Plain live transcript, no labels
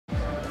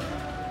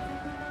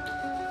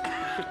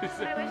wish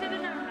I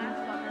didn't have a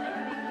mask on, then I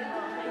could make cute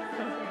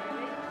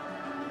little faces.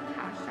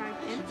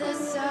 Hashtag The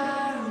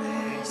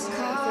summer's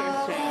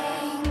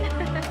calling.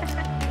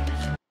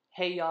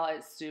 Hey y'all,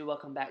 it's Stu.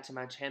 Welcome back to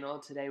my channel.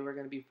 Today we're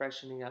going to be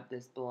freshening up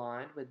this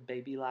blonde with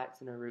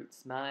Babylights and a root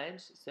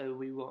smudge. So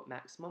we want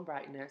maximum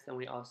brightness and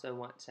we also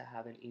want to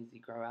have an easy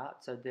grow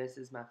out. So this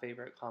is my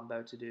favorite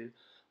combo to do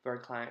for a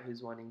client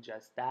who's wanting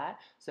just that.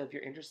 So if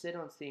you're interested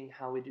in seeing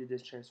how we do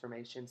this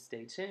transformation,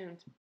 stay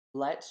tuned.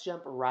 Let's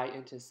jump right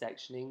into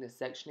sectioning. The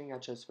sectioning I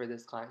chose for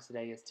this client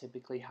today is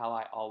typically how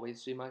I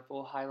always do my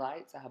full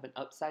highlights. I have an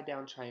upside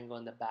down triangle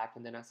in the back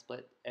and then I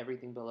split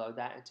everything below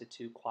that into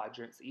two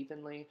quadrants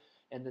evenly.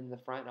 And then the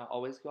front, I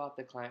always go off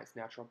the client's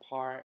natural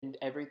part, and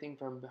everything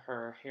from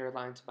her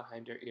hairline to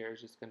behind her ear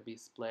is just going to be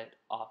split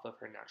off of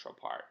her natural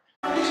part.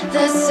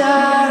 The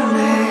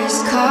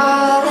summer's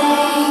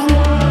calling.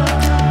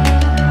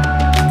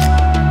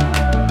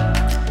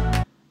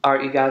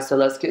 Alright you guys, so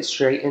let's get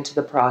straight into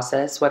the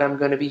process. What I'm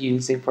going to be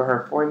using for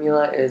her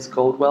formula is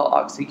Goldwell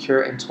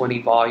Oxycure in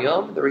 20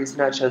 volume. The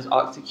reason I chose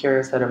Oxycure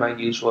instead of my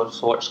usual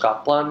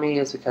Schwarzkopf Blonde Me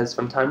is because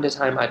from time to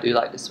time I do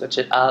like to switch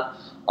it up.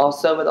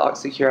 Also with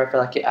Oxycure, I feel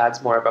like it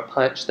adds more of a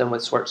punch than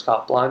with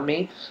Schwarzkopf Blonde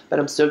Me, but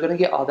I'm still going to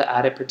get all the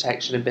added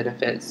protection and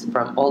benefits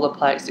from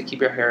Olaplex to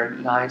keep your hair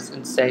nice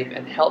and safe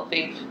and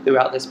healthy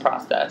throughout this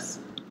process.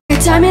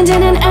 Diamond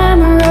and an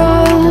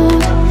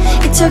emerald.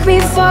 It took me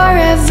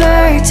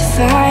forever to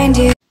find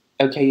you.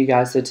 Okay, you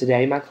guys, so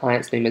today my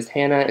client's name is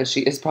Hannah, and she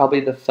is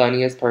probably the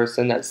funniest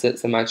person that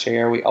sits in my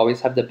chair. We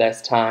always have the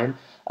best time.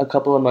 A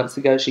couple of months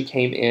ago, she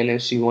came in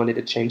and she wanted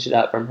to change it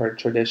up from her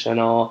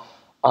traditional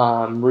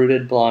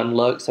rooted blonde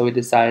look, so we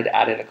decided to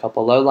add in a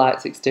couple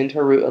lowlights, extend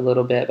her root a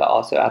little bit, but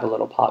also add a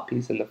little pop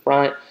piece in the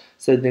front,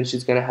 so then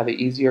she's going to have an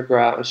easier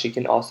grow out, and she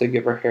can also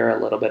give her hair a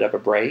little bit of a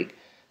break.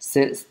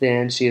 Since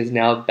then, she is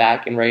now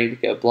back and ready to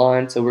go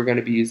blonde, so we're going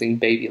to be using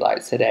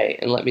Babylights today.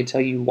 And let me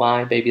tell you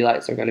why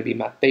Babylights are going to be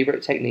my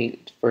favorite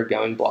technique for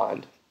going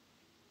blonde.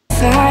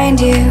 Find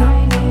you.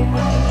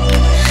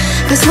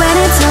 'Cause when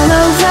it's all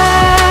over,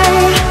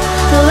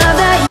 the love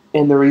that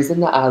And the reason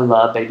that I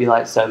love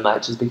Babylights so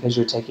much is because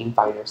you're taking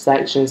finer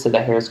sections, so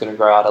the hair is going to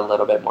grow out a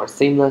little bit more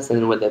seamless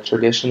than with a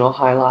traditional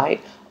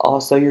highlight.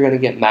 Also, you're going to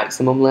get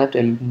maximum lift,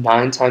 and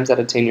 9 times out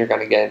of 10, you're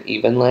going to get an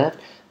even lift.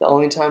 The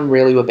only time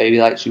really with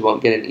Babylights you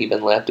won't get an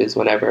even lift is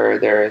whenever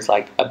there is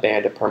like a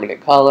band of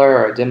permanent color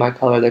or a demi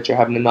color that you're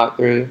having to knock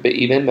through. But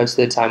even most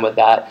of the time with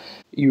that,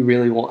 you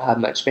really won't have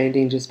much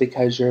banding just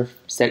because your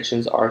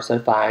sections are so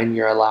fine.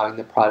 You're allowing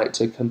the product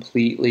to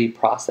completely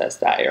process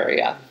that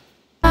area.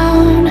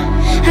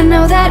 I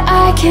know that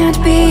I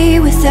can't be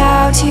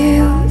without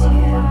you.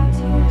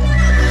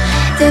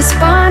 This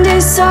bond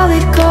is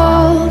solid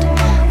gold.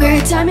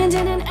 We're a diamond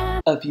in an emerald.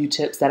 A few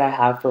tips that I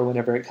have for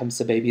whenever it comes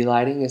to baby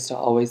lighting is to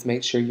always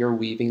make sure you're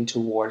weaving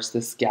towards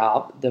the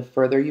scalp. The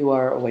further you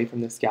are away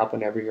from the scalp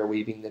whenever you're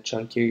weaving, the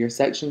chunkier your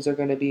sections are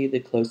going to be. The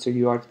closer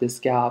you are to the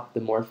scalp,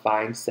 the more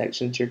fine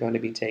sections you're going to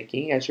be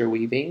taking as you're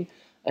weaving.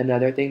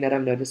 Another thing that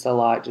I've noticed a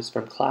lot just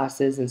from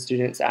classes and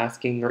students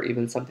asking, or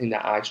even something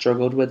that I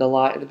struggled with a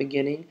lot in the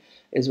beginning,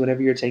 is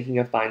whenever you're taking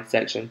a fine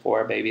section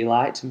for a baby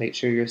light, to make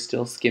sure you're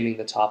still skimming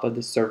the top of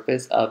the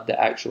surface of the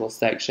actual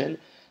section.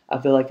 I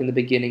feel like in the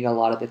beginning, a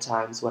lot of the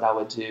times what I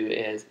would do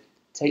is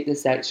take the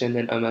section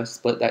and almost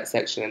split that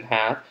section in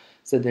half.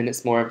 So then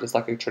it's more of just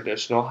like a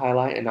traditional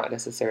highlight and not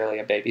necessarily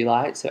a baby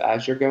light. So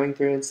as you're going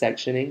through and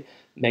sectioning,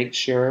 make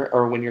sure,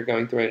 or when you're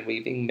going through and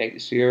weaving, make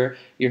sure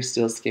you're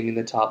still skimming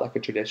the top like a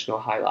traditional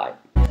highlight.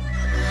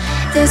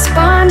 This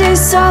bond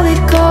is solid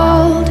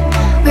gold.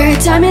 We're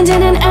a diamond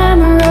in an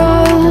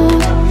emerald.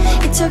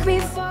 It took me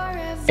forever.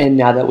 And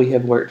now that we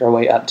have worked our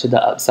way up to the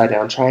upside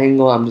down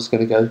triangle, I'm just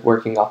going to go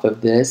working off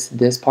of this.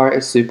 This part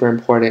is super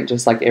important,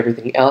 just like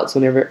everything else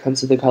whenever it comes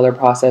to the color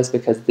process,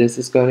 because this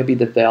is going to be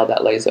the veil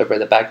that lays over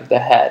the back of the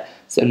head.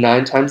 So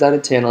 9 times out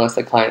of 10, unless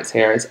the client's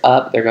hair is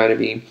up, they're going to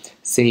be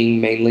seeing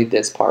mainly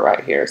this part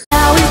right here.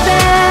 Now we've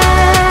been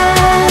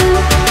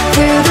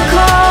through the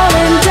cold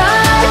and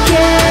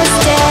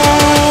darkest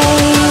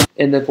days.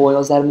 And the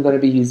foils that I'm going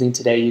to be using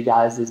today, you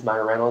guys, is my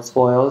Reynolds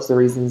foils. The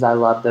reasons I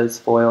love those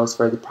foils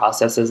for the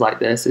processes like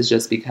this is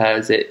just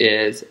because it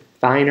is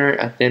finer,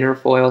 a thinner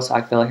foil, so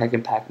I feel like I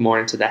can pack more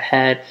into the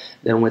head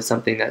than with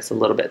something that's a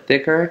little bit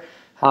thicker.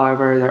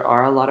 However, there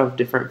are a lot of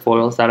different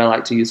foils that I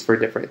like to use for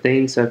different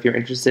things, so if you're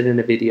interested in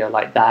a video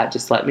like that,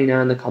 just let me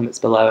know in the comments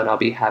below and I'll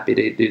be happy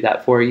to do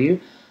that for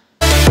you.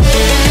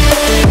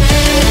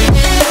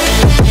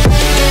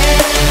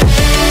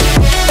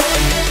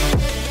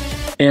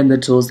 And the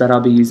tools that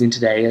I'll be using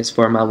today is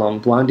for my long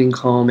blonding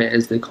comb. It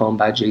is the comb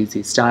by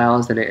Jay-Z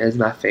Styles, and it is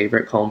my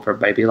favorite comb for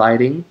baby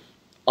lighting.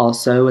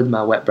 Also, with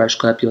my wet brush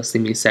clip, you'll see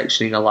me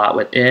sectioning a lot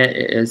with it.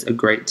 It is a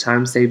great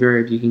time saver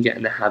if you can get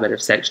in the habit of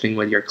sectioning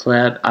with your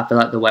clip. I feel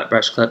like the wet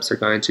brush clips are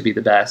going to be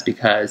the best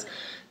because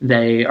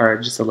they are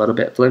just a little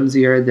bit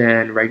flimsier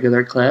than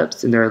regular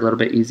clips, and they're a little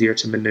bit easier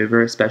to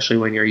maneuver, especially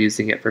when you're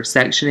using it for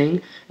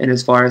sectioning. And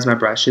as far as my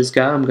brushes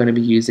go, I'm going to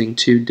be using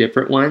two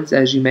different ones,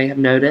 as you may have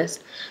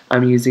noticed.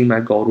 I'm using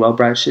my Goldwell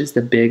brushes,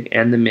 the big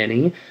and the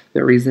mini.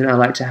 The reason I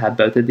like to have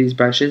both of these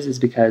brushes is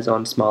because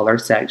on smaller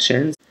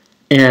sections,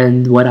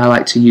 and what I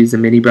like to use a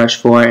mini brush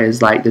for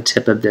is like the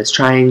tip of this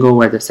triangle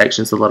where the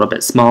section's a little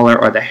bit smaller,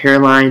 or the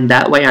hairline.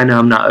 That way I know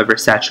I'm not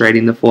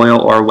oversaturating the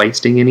foil or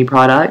wasting any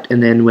product.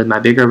 And then with my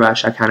bigger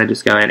brush, I kind of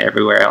just go in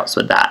everywhere else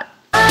with that.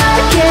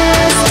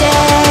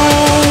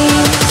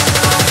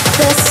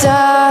 The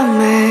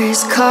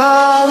summer's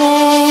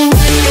calling.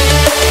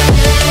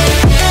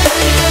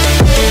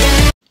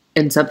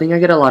 And something I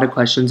get a lot of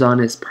questions on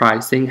is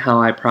pricing, how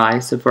I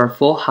price. So for a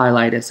full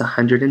highlight, it's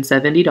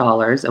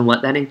 $170, and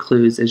what that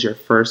includes is your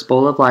first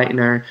bowl of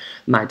lightener,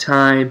 my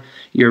time,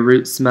 your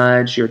root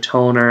smudge, your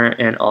toner,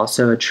 and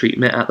also a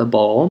treatment at the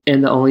bowl.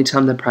 And the only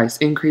time the price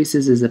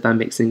increases is if I'm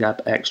mixing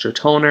up extra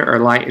toner or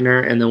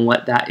lightener, and then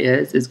what that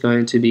is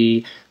going to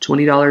be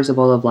 $20 a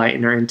bowl of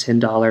lightener and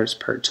 $10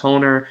 per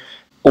toner,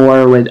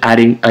 or with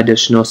adding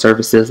additional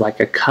services like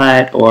a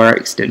cut or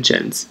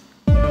extensions.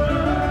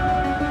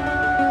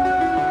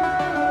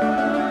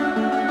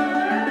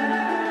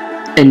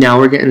 And now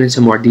we're getting into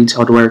more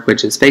detailed work,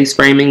 which is face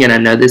framing, and I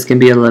know this can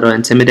be a little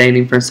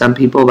intimidating for some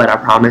people, but I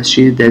promise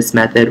you this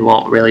method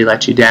won't really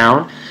let you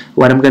down.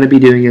 What I'm going to be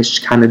doing is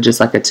kind of just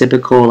like a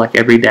typical, like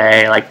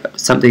everyday, like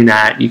something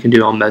that you can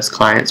do on most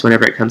clients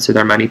whenever it comes to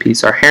their money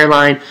piece or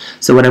hairline.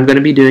 So what I'm going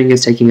to be doing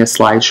is taking a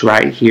slice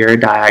right here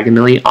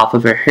diagonally off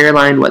of her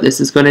hairline. What this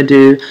is going to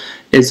do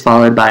is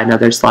followed by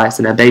another slice,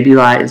 and a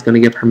Babylight is going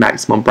to give her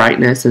maximum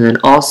brightness. And then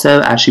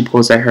also, as she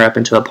pulls her hair up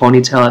into a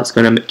ponytail, it's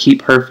going to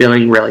keep her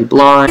feeling really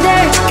blonde.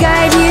 There to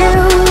guide you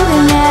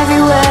in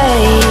every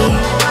way.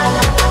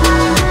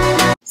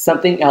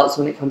 Something else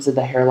when it comes to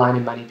the hairline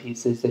and money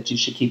pieces that you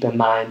should keep in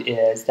mind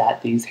is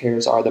that these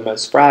hairs are the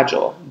most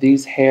fragile.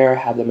 These hair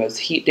have the most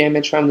heat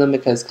damage from them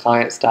because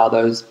clients style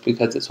those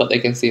because it's what they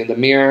can see in the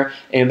mirror,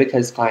 and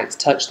because clients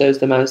touch those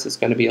the most, it's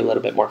going to be a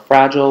little bit more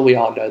fragile. We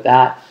all know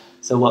that.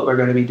 So what we're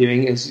going to be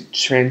doing is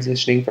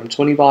transitioning from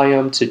 20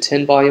 volume to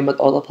 10 volume with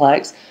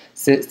Olaplex.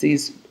 Since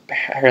these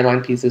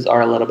hairline pieces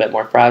are a little bit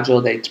more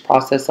fragile, they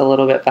process a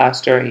little bit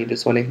faster, and you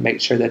just want to make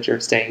sure that you're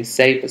staying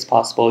safe as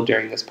possible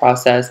during this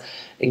process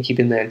and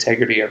keeping the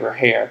integrity of her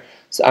hair.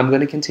 So I'm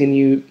going to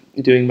continue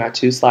doing my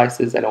 2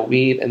 slices and a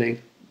weave, and then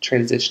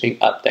transitioning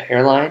up the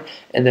hairline,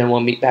 and then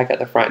we'll meet back at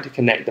the front to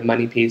connect the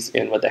money piece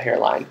in with the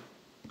hairline.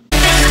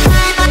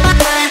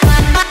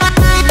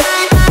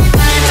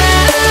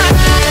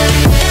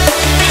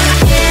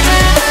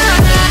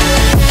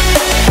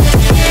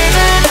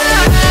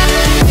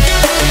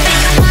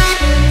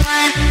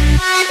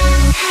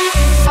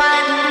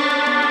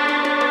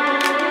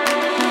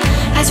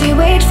 As we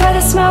wait for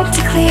the smoke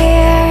to clear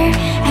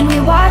and we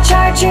watch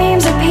our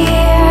dreams appear,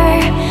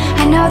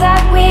 I know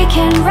that we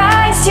can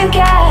rise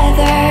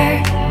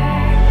together.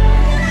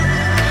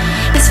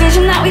 This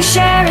vision that we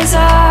share is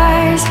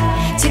ours.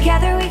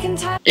 Together we can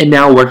touch. And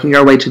now working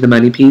our way to the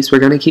money piece, we're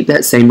going to keep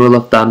that same rule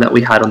of thumb that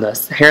we had on the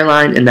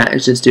hairline, and that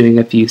is just doing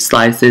a few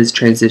slices,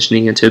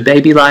 transitioning into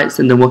Babylights,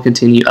 and then we'll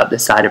continue up the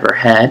side of her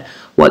head.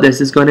 What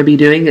this is going to be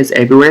doing is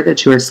everywhere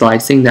that you are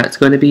slicing, that's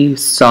going to be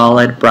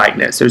solid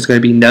brightness. There's going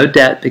to be no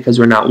depth because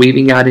we're not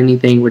weaving out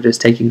anything. We're just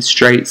taking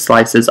straight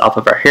slices off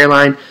of our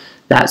hairline.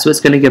 That's what's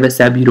going to give us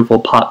that beautiful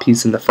pop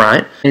piece in the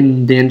front.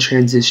 And then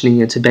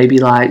transitioning into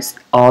Babylights,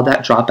 all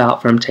that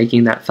dropout from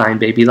taking that fine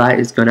Babylight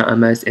is going to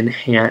almost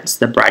enhance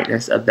the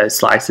brightness of those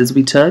slices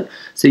we took.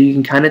 So you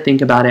can kind of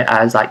think about it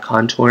as like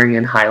contouring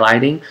and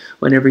highlighting.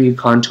 Whenever you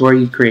contour,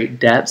 you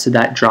create depth. So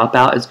that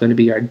dropout is going to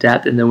be our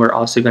depth. And then we're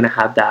also going to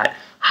have that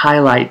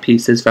highlight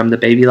pieces from the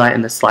Babylight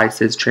and the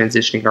slices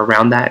transitioning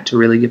around that to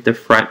really give the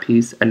front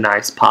piece a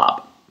nice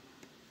pop.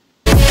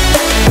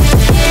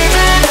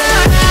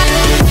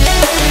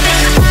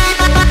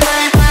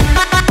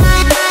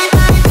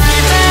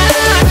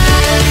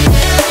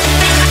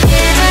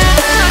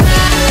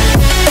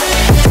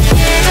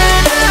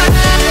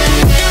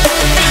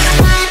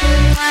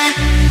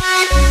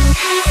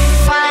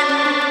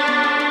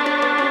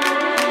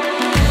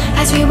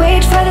 As we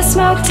wait for the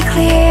smoke to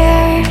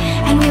clear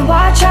and we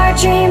watch our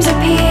dreams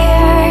appear,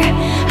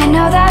 I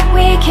know that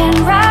we can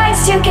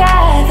rise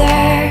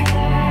together.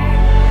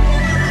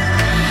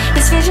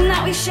 This vision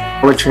that we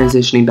share. We're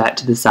transitioning back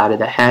to the side of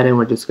the head, and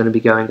we're just going to be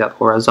going up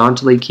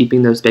horizontally,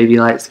 keeping those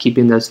Babylights,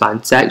 keeping those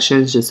fine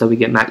sections just so we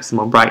get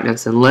maximum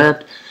brightness and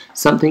lift.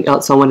 Something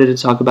else I wanted to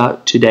talk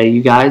about today,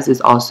 you guys,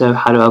 is also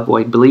how to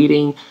avoid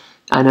bleeding.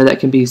 I know that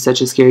can be such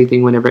a scary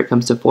thing whenever it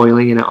comes to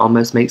foiling, and it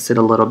almost makes it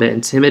a little bit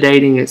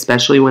intimidating,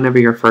 especially whenever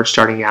you're first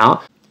starting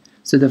out.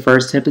 So the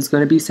first tip is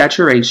going to be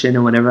saturation,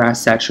 and whenever I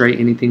saturate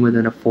anything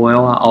within a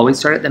foil, I always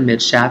start at the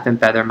mid shaft and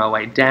feather my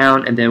way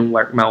down and then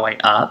work my way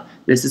up.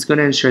 This is going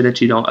to ensure that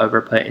you don't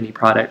overput any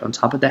product on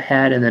top of the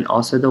head, and then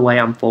also the way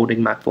I'm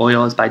folding my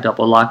foils by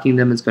double locking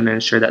them is going to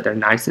ensure that they're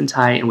nice and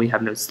tight and we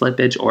have no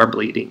slippage or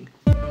bleeding.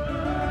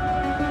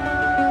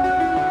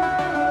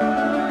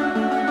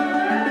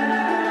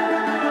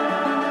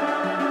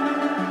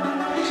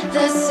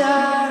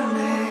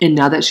 And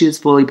now that she is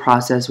fully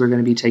processed, we're going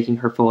to be taking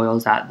her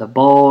foils out the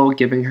bowl,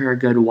 giving her a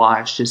good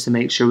wash just to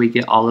make sure we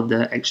get all of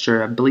the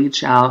extra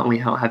bleach out and we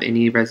don't have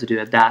any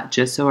residue of that,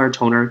 just so our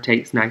toner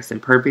takes nice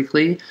and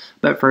perfectly.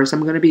 But first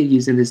I'm going to be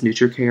using this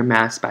NutriCare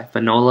mask by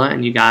Fanola,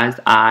 and you guys,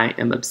 I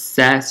am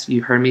obsessed.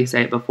 You heard me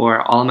say it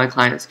before, all of my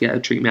clients get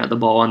a treatment at the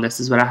bowl, and this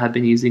is what I have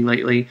been using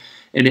lately,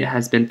 and it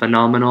has been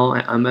phenomenal.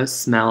 It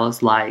almost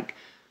smells like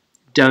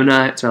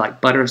donuts or like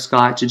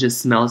butterscotch. It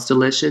just smells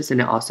delicious, and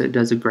it also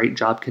does a great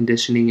job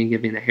conditioning and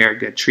giving the hair a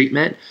good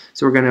treatment.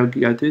 So we're going to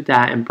go through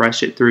that and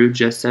brush it through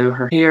just so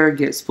her hair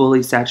gets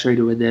fully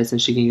saturated with this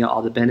and she can get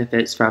all the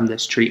benefits from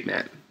this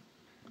treatment.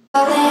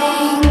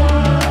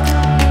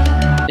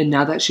 And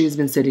now that she's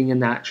been sitting in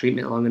that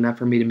treatment long enough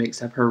for me to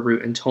mix up her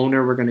root and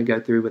toner, we're going to go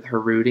through with her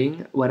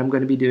rooting. What I'm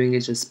going to be doing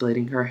is just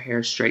splitting her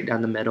hair straight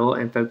down the middle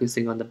and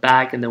focusing on the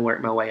back, and then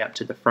work my way up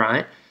to the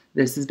front.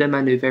 This has been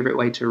my new favorite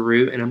way to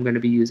root, and I'm going to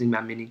be using my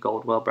mini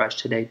Goldwell brush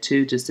today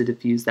too, just to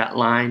diffuse that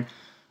line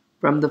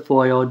from the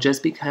foil,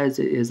 just because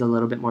it is a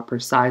little bit more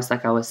precise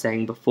like I was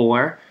saying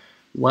before.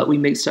 What we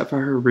mixed up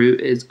for her root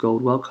is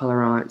Goldwell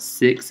Colorant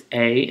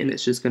 6A, and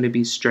it's just going to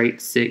be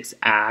straight 6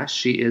 ash.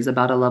 She is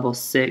about a level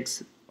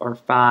 6 or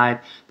 5,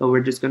 but we're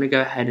just going to go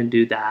ahead and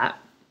do that.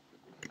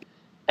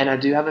 And I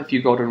do have a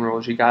few golden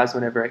rules, you guys,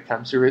 whenever it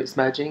comes to root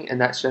smudging,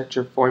 and that's that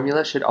your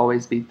formula should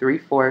always be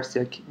 3/4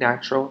 the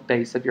natural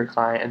base of your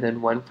client and then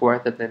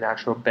 1/4 of the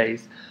natural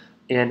base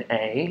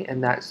NA.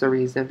 And that's the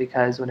reason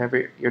because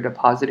whenever you're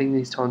depositing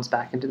these tones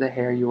back into the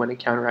hair, you want to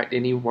counteract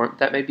any warmth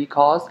that may be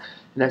caused,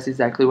 and that's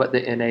exactly what the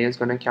NA is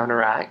going to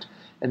counteract.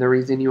 And the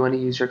reason you want to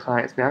use your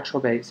client's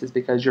natural base is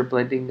because you're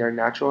blending their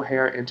natural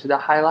hair into the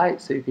highlight.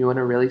 So if you want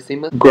to really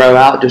seamlessly grow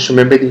out, just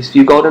remember these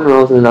few golden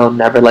rules and they'll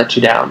never let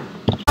you down.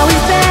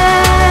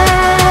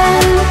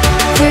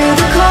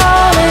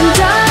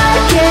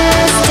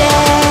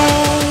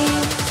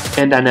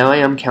 And I know I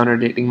am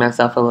contradicting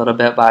myself a little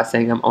bit by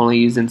saying I'm only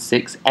using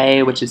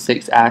 6A, which is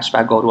 6 Ash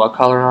by Goldwell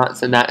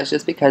Colorants, and that is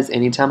just because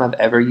anytime I've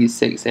ever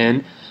used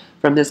 6N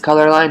from this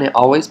color line, it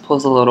always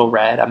pulls a little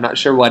red. I'm not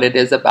sure what it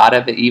is about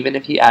it, but even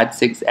if you add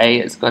 6A,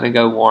 it's going to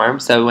go warm.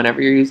 So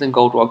whenever you're using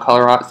Goldwell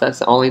Colorants, that's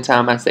the only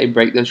time I say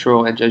break this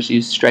rule and just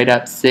use straight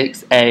up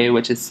 6A,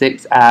 which is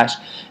 6 Ash,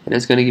 and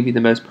it's going to give you the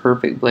most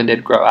perfect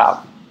blended grow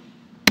out.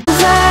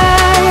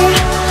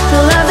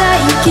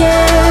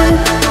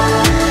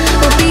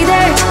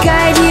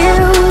 Guide you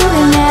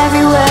in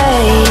every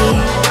way.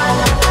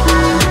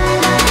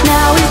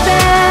 Now we've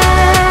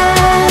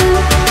been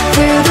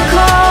through the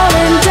cold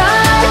and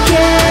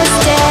darkest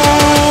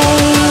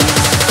days.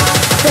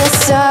 The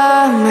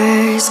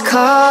summer's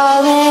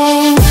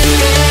calling.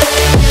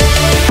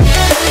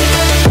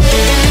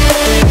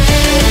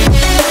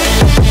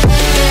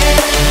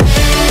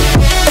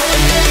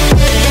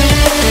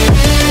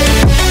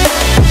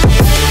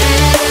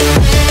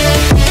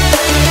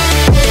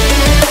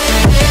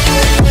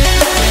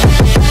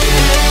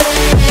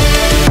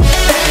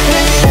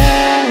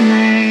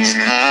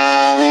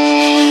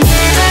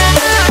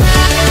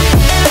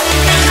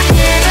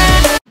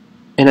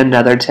 And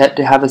another tip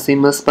to have a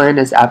seamless blend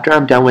is after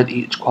I'm done with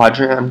each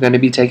quadrant, I'm going to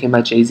be taking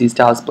my Jay-Z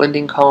Styles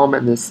blending comb,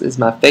 and this is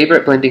my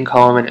favorite blending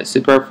comb, and it's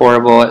super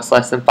affordable. It's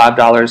less than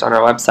 $5 on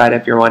our website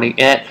if you're wanting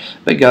it,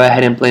 but go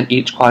ahead and blend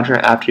each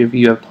quadrant after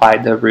you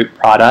applied the root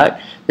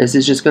product. This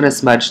is just going to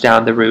smudge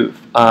down the root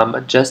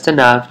just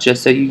enough,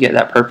 just so you get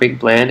that perfect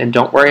blend. And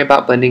don't worry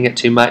about blending it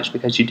too much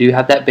because you do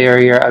have that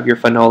barrier of your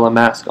Fanola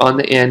mask on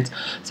the ends,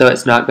 so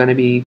it's not going to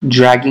be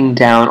dragging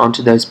down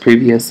onto those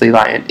previously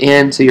lightened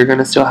ends. So you're going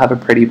to still have a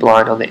pretty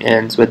blonde on the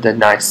ends with the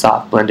nice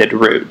soft blended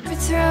root.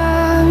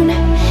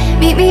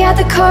 Meet me at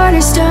the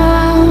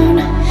cornerstone.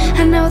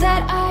 I know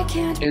that I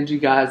can't. And you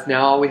guys,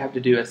 now all we have to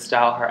do is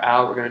style her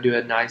out. We're going to do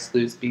a nice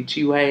loose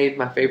beachy wave.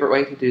 My favorite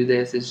way to do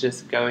this is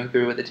just going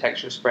through with a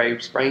texture spray,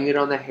 spraying it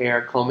on the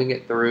hair, combing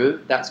it through.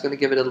 That's going to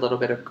give it a little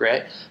bit of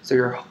grit, so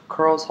your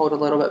curls hold a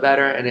little bit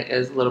better, and it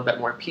is a little bit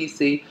more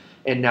piecey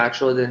and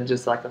natural than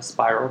just like a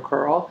spiral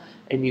curl.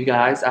 And you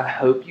guys, I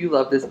hope you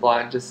love this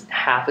blonde just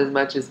half as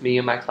much as me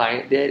and my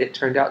client did. It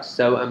turned out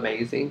so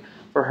amazing.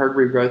 For her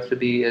regrowth to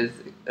be as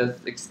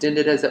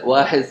extended as it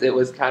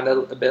was kind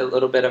of a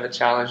little bit of a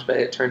challenge, but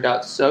it turned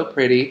out so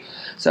pretty.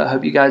 So I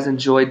hope you guys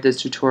enjoyed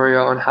this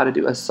tutorial on how to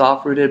do a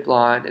soft rooted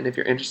blonde. And if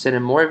you're interested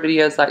in more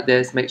videos like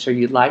this, make sure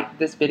you like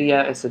this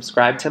video and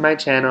subscribe to my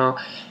channel.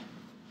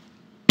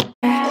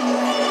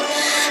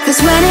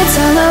 'Cause when it's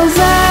all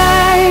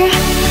over,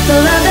 the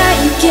love that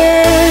you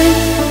give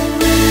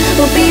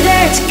will be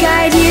there to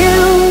guide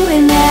you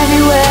in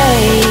every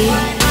way.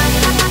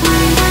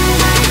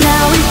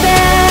 Now we've been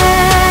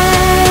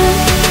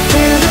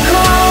through the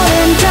cold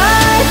and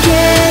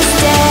darkest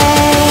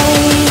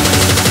days.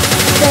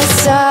 The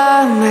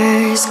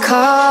summer's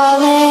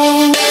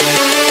calling.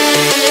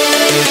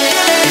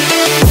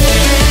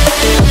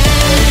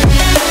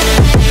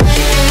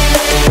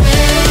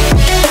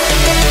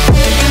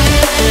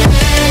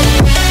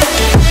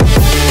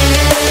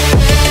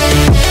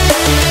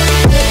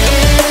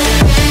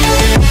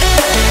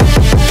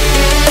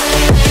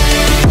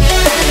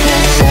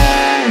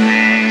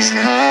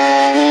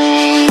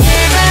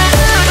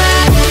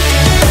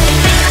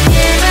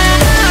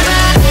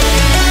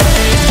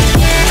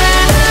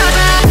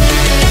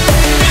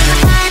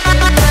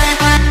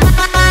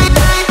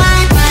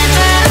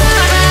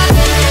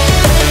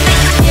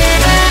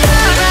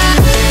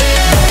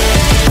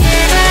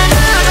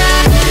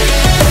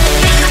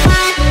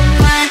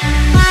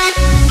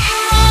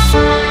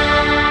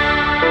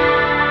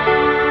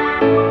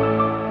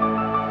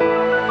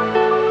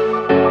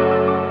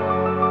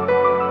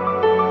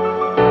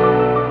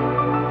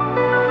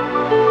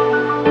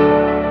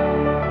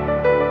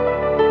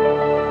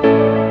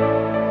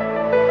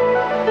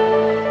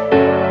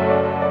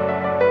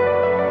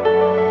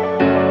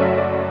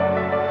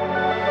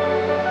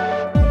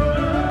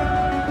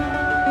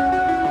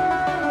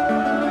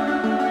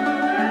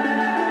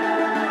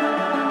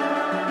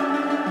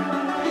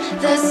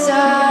 The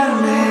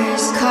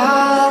summer's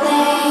calling.